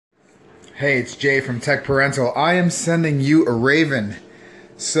Hey, it's Jay from Tech Parental. I am sending you a raven.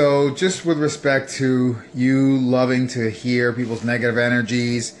 So, just with respect to you loving to hear people's negative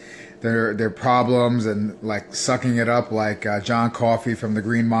energies, their problems, and like sucking it up like John Coffey from the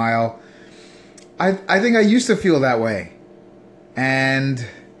Green Mile, I think I used to feel that way. And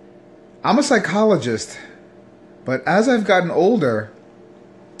I'm a psychologist, but as I've gotten older,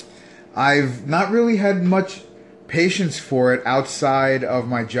 I've not really had much patience for it outside of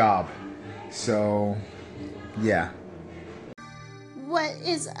my job. So, yeah. What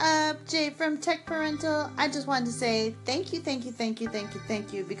is up, Jay from Tech Parental? I just wanted to say thank you,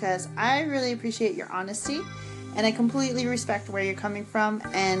 because I really appreciate your honesty, and I completely respect where you're coming from,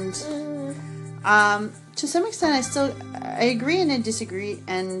 and to some extent I agree and I disagree,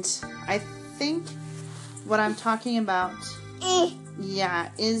 and I think what I'm talking about,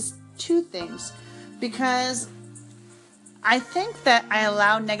 is two things, because I think that I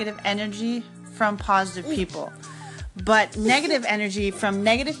allow negative energy from positive people. But negative energy from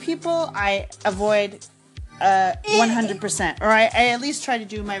negative people, I avoid 100%. Or I at least try to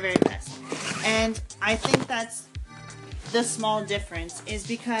do my very best. And I think that's the small difference, is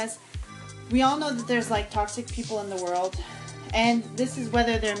because we all know that there's like toxic people in the world. And this is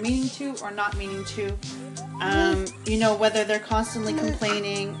whether they're meaning to or not meaning to. Whether they're constantly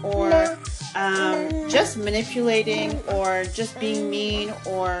complaining or just manipulating or just being mean,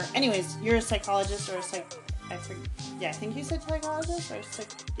 or anyways, you're a psychologist or I think you said psychologist or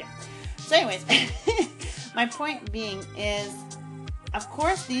So anyways, my point being is, of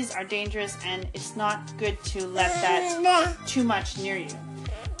course, these are dangerous and it's not good to let that too much near you.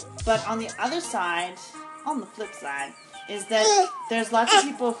 But on the other side, on the flip side, is that there's lots of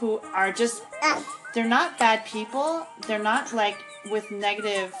people who are just, they're not bad people, they're not like with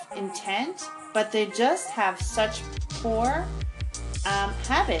negative intent, but they just have such poor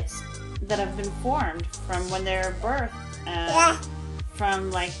habits that have been formed from when they're birthed,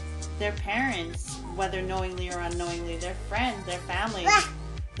 from like their parents, whether knowingly or unknowingly, their friends, their families,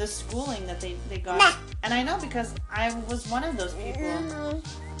 the schooling that they got. And I know because I was one of those people,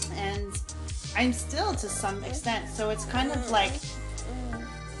 and I'm still to some extent. So it's kind of like,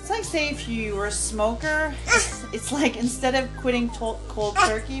 it's like, say if you were a smoker, it's like instead of quitting cold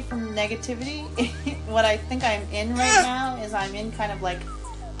turkey from negativity, what I think I'm in right now is I'm in kind of like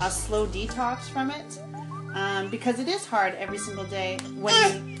a slow detox from it, because it is hard every single day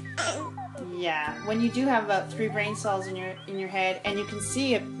when you do have about 3 brain cells in your head, and you can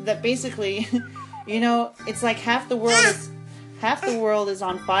see that basically, it's like half the world is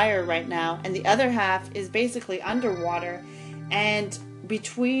on fire right now, and the other half is basically underwater. And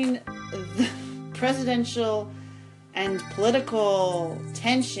between the presidential and political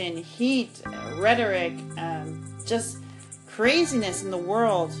tension, heat, rhetoric, just craziness in the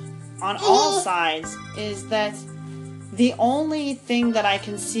world on all sides, is that the only thing that I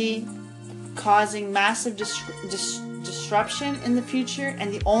can see causing massive disruption in the future,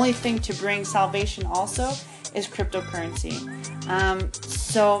 and the only thing to bring salvation also, is cryptocurrency.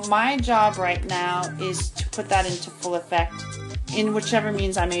 So my job right now is to put that into full effect in whichever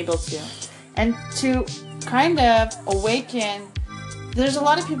means I'm able to, and to kind of awaken. There's a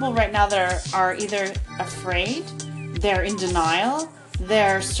lot of people right now that are either afraid, they're in denial,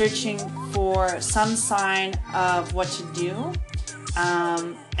 they're searching for some sign of what to do,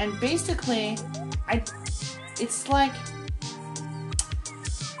 and basically it's like,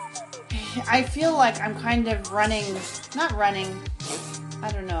 I feel like I'm kind of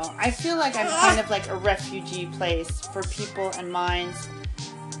I feel like I'm kind of like a refugee place for people and minds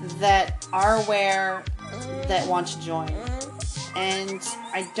that are aware, that want to join. And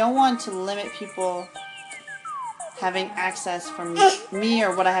I don't want to limit people having access from me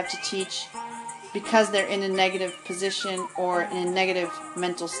or what I have to teach because they're in a negative position or in a negative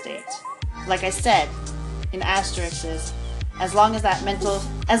mental state. Like I said, in asterisks, as long as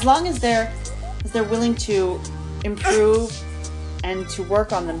they're willing to improve and to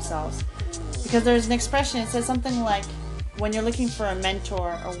work on themselves. Because there's an expression, it says something like, when you're looking for a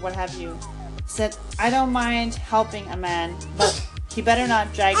mentor or what have you, it said, I don't mind helping a man, but he better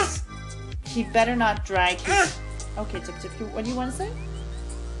not drag his, okay, Tip, what do you want to say?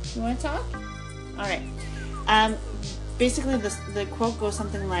 You want to talk? Alright. Basically the quote goes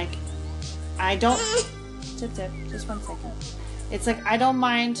something like, Tip, just 1 second. It's like, I don't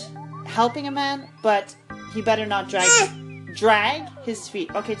mind helping a man, but he better not drag his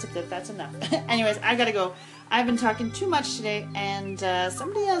feet. Okay, Tip, that's enough. Anyways, I gotta go. I've been talking too much today, and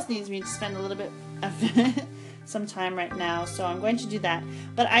somebody else needs me to spend a little bit of some time right now, so I'm going to do that.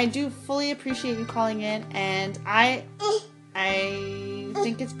 But I do fully appreciate you calling in, and I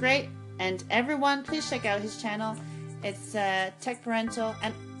think it's great, And everyone, please check out his channel. It's Tech Parental.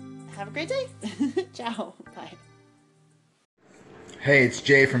 And have a great day. Ciao. Bye. Hey, it's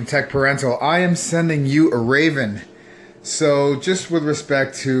Jay from Tech Parental. I am sending you a raven. So just with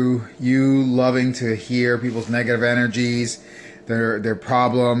respect to you loving to hear people's negative energies, their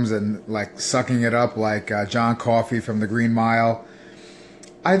problems, and like sucking it up like John Coffey from the Green Mile,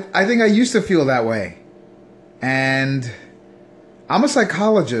 I think I used to feel that way. And I'm a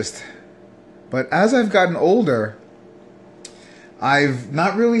psychologist, but as I've gotten older, I've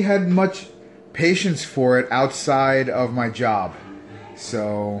not really had much patience for it outside of my job.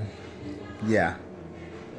 So, yeah.